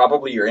them,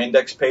 probably your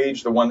index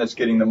page, the one that's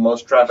getting the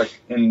most traffic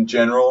in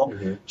general.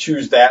 Mm-hmm.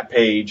 Choose that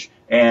page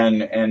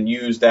and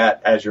use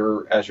that as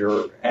your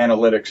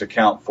analytics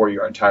account for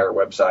your entire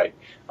website.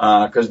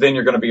 Because then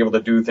you're going to be able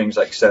to do things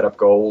like set up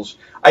goals.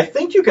 I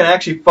think you can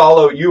actually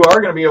you are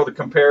going to be able to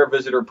compare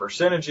visitor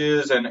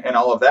percentages and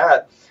all of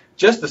that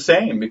just the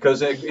same,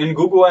 because in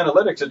Google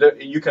Analytics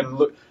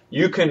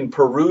you can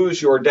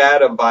peruse your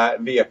data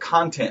via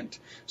content.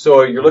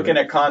 So you're looking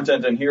at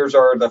content, and here's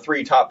the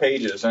 3 top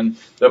pages, and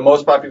the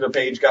most popular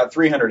page got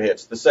 300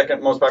 hits. The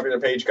second most popular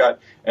page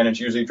and it's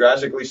usually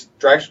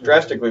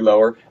drastically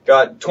lower,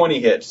 got 20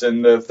 hits,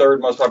 and the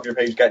third most popular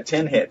page got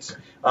 10 hits.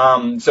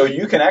 So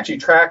you can actually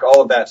track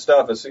all of that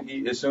stuff as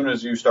soon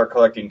as you start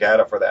collecting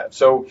data for that.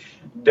 So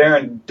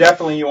Darren,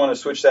 definitely you want to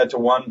switch that to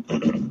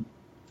one.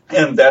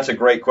 And that's a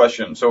great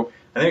question. So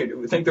I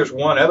think there's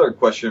one other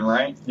question,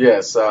 right?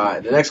 Yes.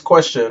 The next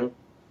question,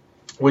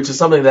 which is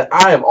something that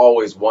I have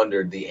always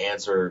wondered the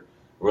answer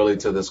really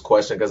to this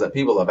question, because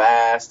people have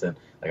asked, and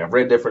I've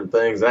read different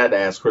things. And I had to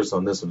ask Chris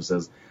on this one. It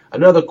says,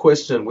 another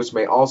question which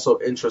may also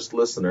interest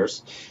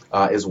listeners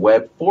is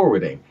web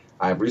forwarding.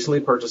 I have recently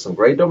purchased some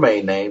great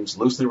domain names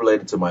loosely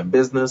related to my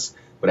business,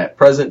 but at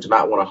present do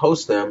not want to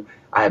host them.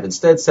 I have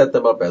instead set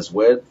them up as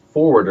web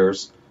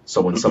forwarders.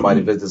 So when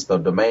somebody visits the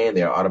domain,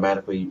 they are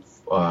automatically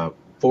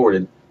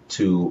forwarded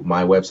to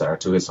my website or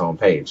to his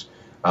homepage.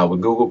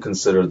 Would Google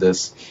consider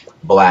this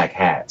black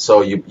hat?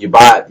 So you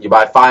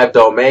buy 5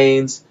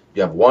 domains,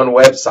 you have one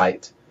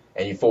website,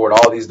 and you forward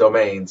all these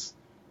domains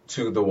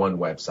to the one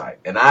website.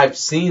 And I've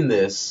seen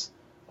this.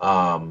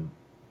 I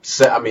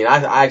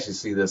actually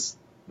see this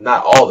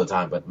not all the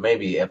time, but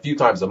maybe a few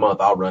times a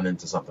month. I'll run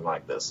into something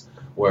like this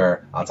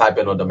where I'll type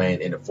in a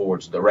domain and it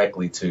forwards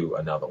directly to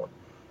another one.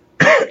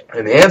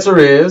 And the answer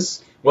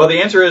is? Well,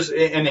 the answer is,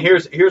 and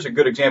here's a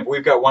good example.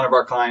 We've got one of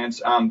our clients.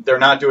 They're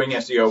not doing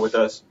SEO with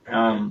us,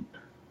 and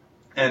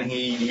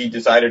he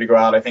decided to go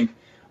out. I think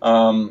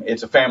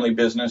it's a family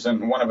business,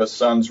 and one of his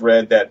sons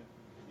read that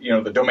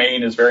the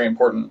domain is very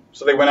important.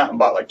 So they went out and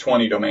bought like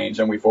 20 domains,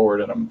 and we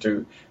forwarded them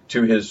to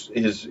his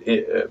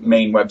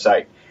main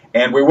website.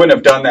 And we wouldn't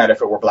have done that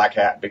if it were Black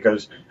Hat,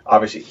 because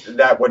obviously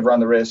that would run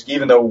the risk,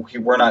 even though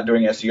we're not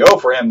doing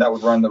SEO for him, that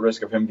would run the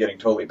risk of him getting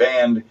totally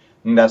banned,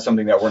 and that's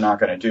something that we're not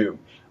going to do.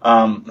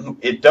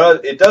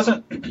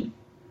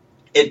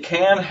 It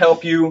can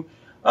help you.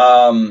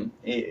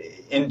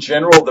 In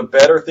general, the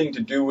better thing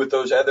to do with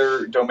those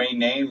other domain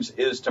names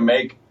is to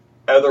make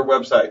other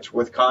websites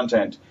with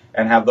content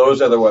and have those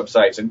other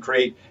websites and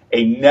create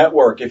a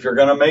network. If you're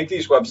going to make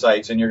these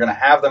websites and you're going to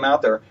have them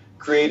out there,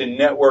 create a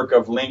network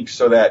of links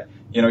so that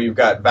you've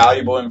got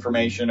valuable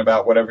information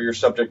about whatever your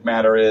subject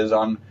matter is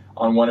on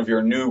one of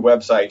your new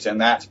websites, and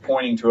that's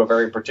pointing to a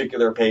very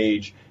particular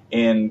page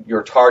in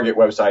your target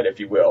website, if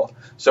you will.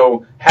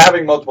 So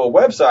having multiple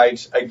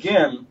websites,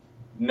 again,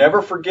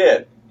 never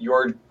forget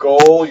your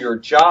goal, your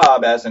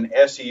job as an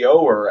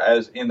SEOer,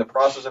 as in the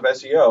process of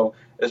SEO,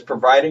 is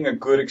providing a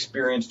good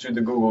experience to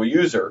the Google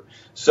user.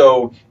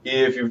 So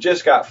if you've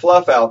just got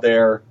fluff out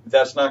there,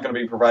 that's not going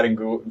to be providing a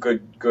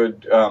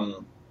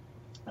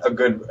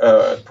good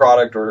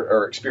product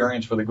or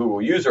experience for the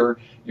Google user.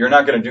 You're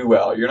not going to do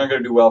well. You're not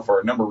going to do well for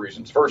a number of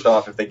reasons. First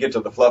off, if they get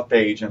to the fluff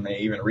page and they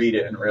even read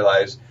it and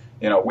realize,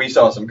 we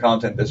saw some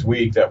content this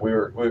week that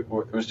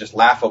it was just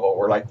laughable.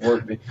 We're like,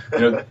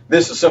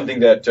 this is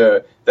something that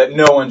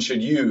no one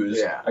should use.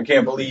 Yeah. I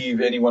can't believe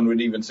anyone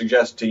would even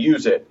suggest to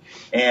use it.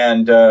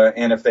 And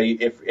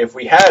if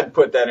we had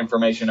put that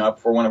information up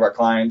for one of our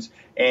clients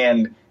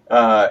and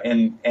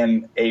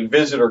a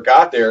visitor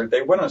got there,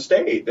 they wouldn't have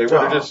stayed. They would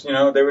have just, they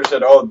would have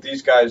said, "Oh,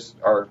 these guys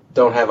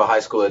don't have a high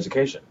school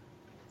education."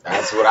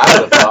 That's what I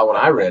would have thought when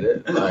I read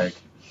it. Like,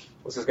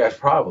 what's this guy's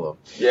problem?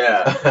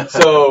 Yeah.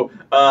 So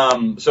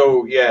make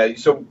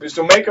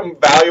them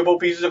valuable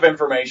pieces of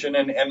information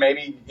and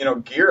maybe,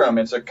 gear them.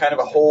 It's a kind of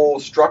a whole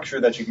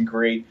structure that you can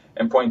create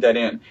and point that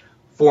in.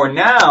 For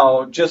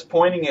now, just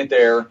pointing it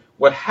there,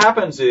 what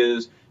happens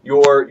is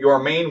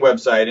your main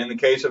website, in the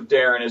case of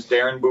Darren, is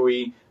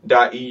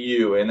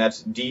darrenbooy.eu, and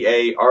that's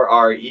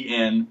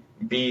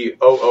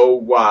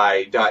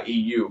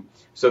DARRENBOOY.eu.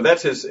 So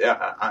that's his,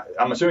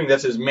 I'm assuming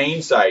that's his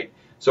main site.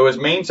 So his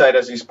main site,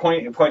 as he's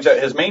points out,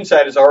 his main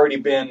site has already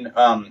been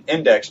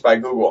indexed by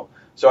Google.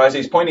 So as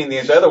he's pointing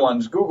these other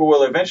ones, Google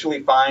will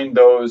eventually find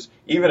those,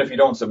 even if you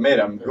don't submit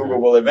them, Google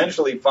will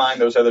eventually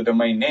find those other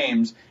domain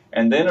names,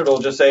 and then it'll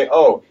just say,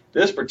 oh,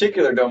 this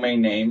particular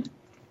domain name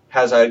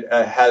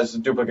has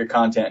duplicate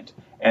content,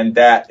 and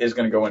that is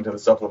going to go into the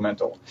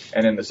supplemental.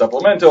 And in the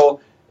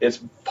supplemental, it's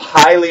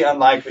highly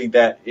unlikely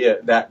that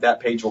that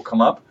page will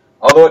come up,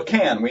 although it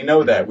can. We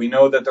know that. We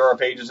know that there are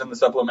pages in the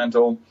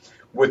supplemental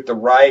with the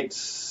right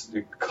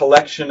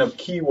collection of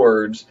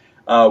keywords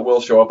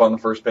will show up on the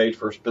first page,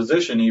 first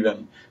position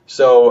even.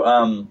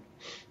 So,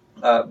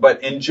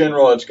 but in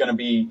general, it's going to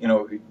be,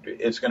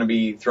 it's going to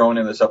be thrown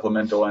in the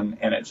supplemental, and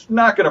it's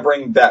not going to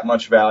bring that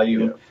much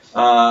value.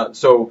 Yeah.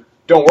 So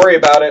don't worry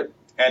about it,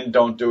 and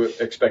don't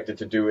expect it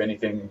to do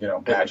anything,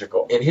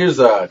 magical. And here's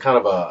a kind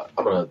of a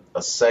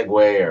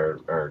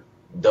segue or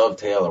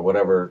dovetail or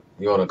whatever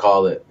you want to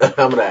call it.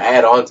 I'm going to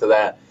add on to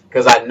that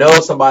because I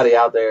know somebody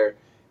out there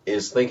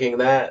is thinking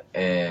that,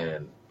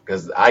 and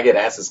because I get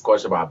asked this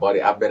question by a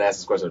buddy. I've been asked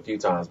this question a few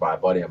times by a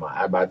buddy of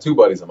mine, by two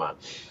buddies of mine.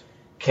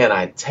 Can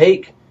I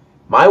take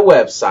my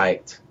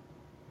website,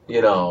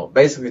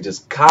 basically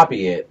just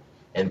copy it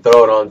and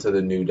throw it onto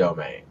the new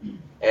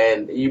domain?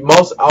 And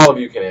all of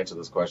you can answer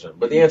this question,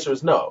 but the answer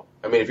is no.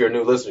 I mean, if you're a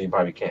new listener, you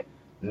probably can't.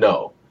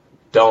 No,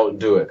 don't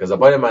do it. Because a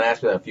buddy of mine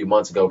asked me that a few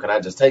months ago. Can I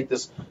just take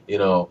this,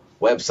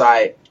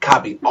 website,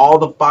 copy all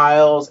the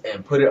files,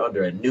 and put it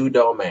under a new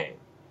domain?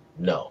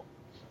 No.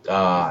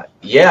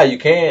 Yeah, you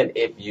can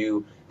if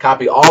you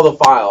copy all the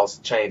files,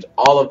 change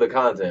all of the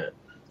content.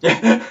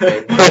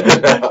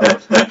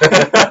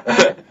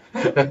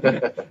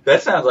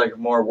 That sounds like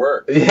more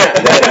work.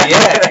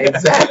 Yeah,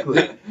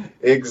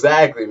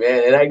 exactly,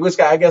 man. And I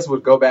guess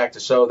would go back to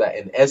show that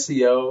in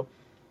SEO,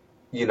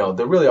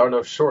 there really are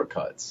no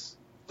shortcuts.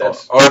 Or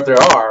if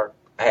there are,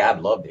 hey, I'd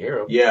love to hear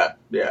them. Yeah.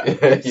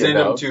 Send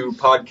them to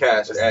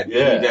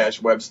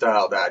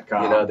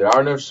podcast@e-webstyle.com. There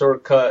are no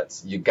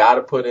shortcuts. You got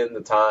to put in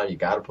the time. You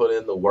got to put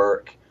in the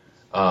work.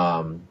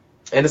 And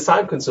it's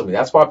time consuming.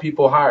 That's why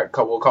people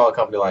will call a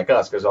company like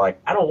us, because they're like,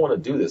 I don't want to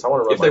do this. I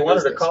want to run my business. If they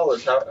wanted to call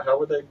us, how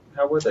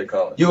would they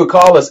call us? You would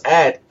call us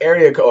at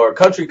area or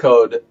country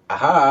code,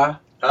 yeah,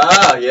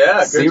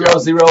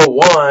 good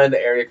 001,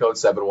 area code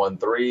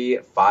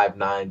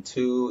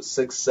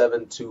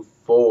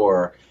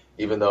 713-592-6724,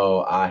 even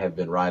though I have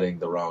been writing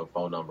the wrong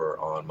phone number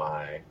on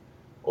my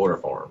order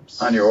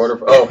forms. On your order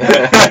form? Oh.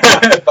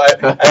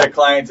 I had a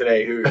client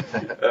today who was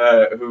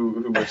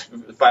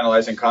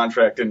finalizing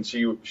contract, and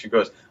she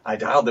goes, I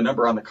dialed the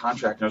number on the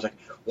contract, and I was like,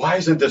 why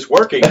isn't this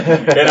working? And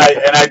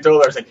I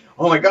told her, I was like,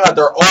 oh my God,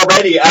 they're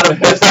already out of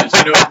business.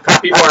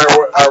 People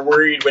are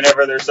worried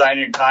whenever they're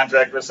signing a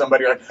contract with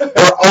somebody, like, they're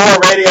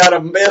already out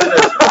of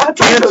business.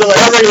 Cancel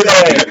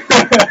everything.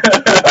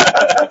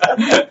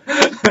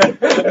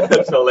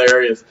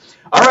 hilarious.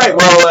 All right,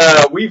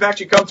 well, we've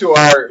actually come to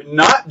our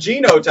not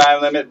Gino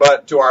time limit,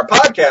 but to our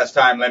podcast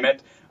time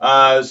limit.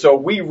 So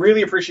we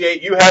really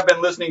appreciate you have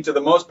been listening to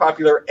the most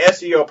popular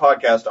SEO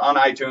podcast on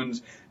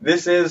iTunes.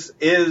 This is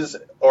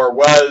or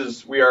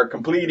was, we are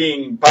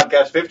completing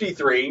podcast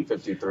 53.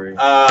 53.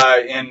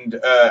 And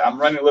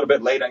I'm running a little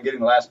bit late on getting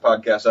the last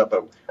podcast up,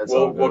 but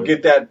we'll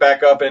get that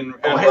back up and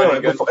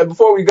running.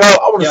 Before we go,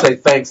 I want to say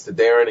thanks to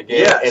Darren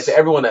again and to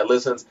everyone that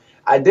listens.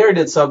 Darren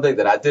did something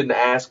that I didn't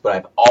ask, but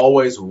I've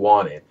always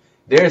wanted.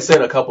 Darren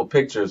sent a couple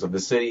pictures of the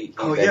city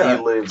that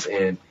he lives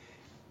in.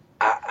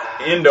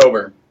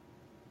 Andover.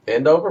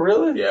 Andover,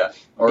 really? Yeah.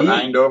 Or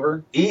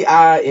Eindhoven.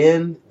 Eindhoven,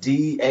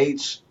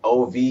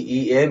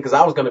 because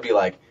I was going to be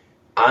like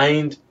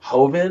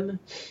Eindhoven.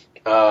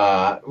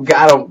 I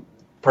don't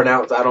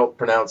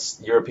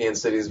pronounce European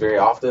cities very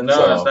often.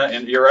 No, it's not.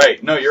 And you're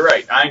right. No, you're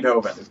right.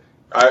 Eindhoven.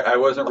 I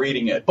wasn't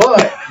reading it.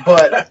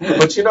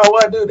 But you know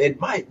what, dude? It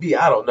might be.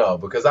 I don't know,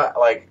 because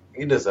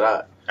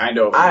Eindhoven.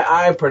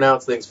 I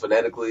pronounce things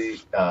phonetically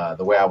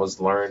the way I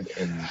was learned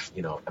in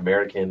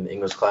American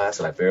English class,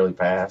 and I barely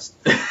passed.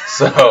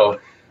 So.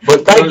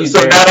 But thank you,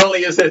 so not only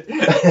is it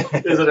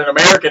an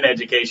American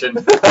education,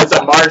 it's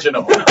a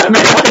marginal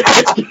American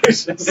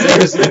education.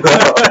 Seriously,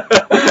 though.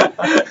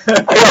 I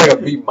got like a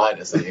B-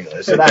 in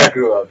English, and I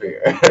grew up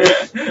here.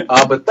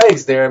 But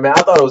thanks, Darren, man.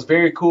 I thought it was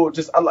very cool.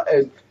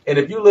 And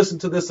if you listen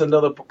to this in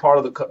another part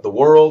of the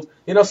world,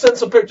 send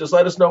some pictures.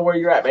 Let us know where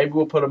you're at. Maybe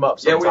we'll put them up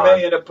sometime. Yeah, we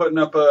may end up putting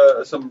up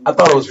some. I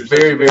thought it was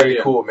very, very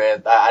cool,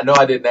 man. I know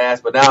I didn't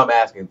ask, but now I'm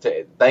asking.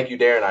 Thank you,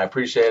 Darren. I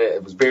appreciate it.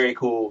 It was very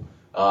cool.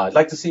 I'd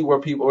like to see where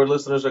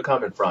listeners are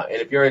coming from.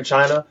 And if you're in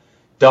China,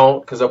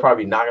 don't, because they'll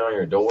probably be knocking on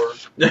your door.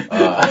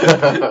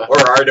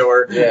 Or our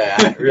door.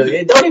 Yeah,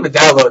 really. Don't even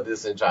download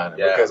this in China,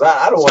 because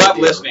I don't want to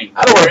be listening.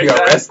 I don't want to be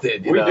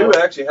arrested. We do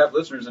actually have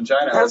listeners in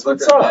China. That's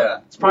what's up. Yeah.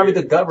 It's probably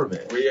the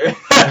government.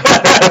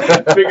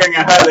 Figuring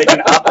out how they can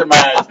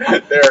optimize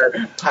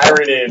their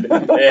pirated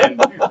and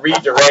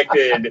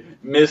redirected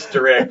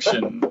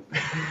misdirection.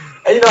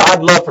 And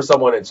I'd love for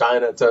someone in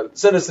China to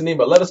send us an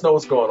email. Let us know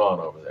what's going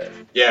on over there.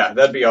 Yeah,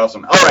 that'd be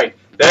awesome. All right,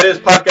 that is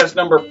podcast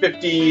number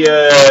 53.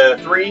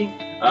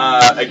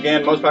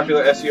 Again, most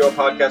popular SEO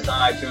podcast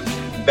on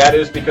iTunes. That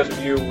is because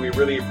of you. We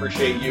really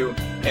appreciate you.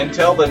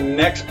 Until the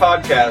next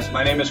podcast,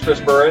 my name is Chris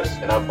Burris.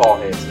 And I'm Paul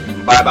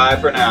Hansen. Bye-bye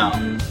for now.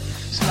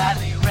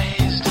 Slightly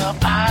raised up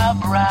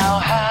highbrow.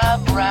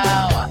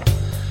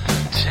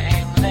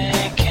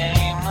 Tamely,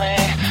 gamely,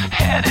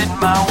 headed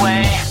my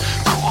way.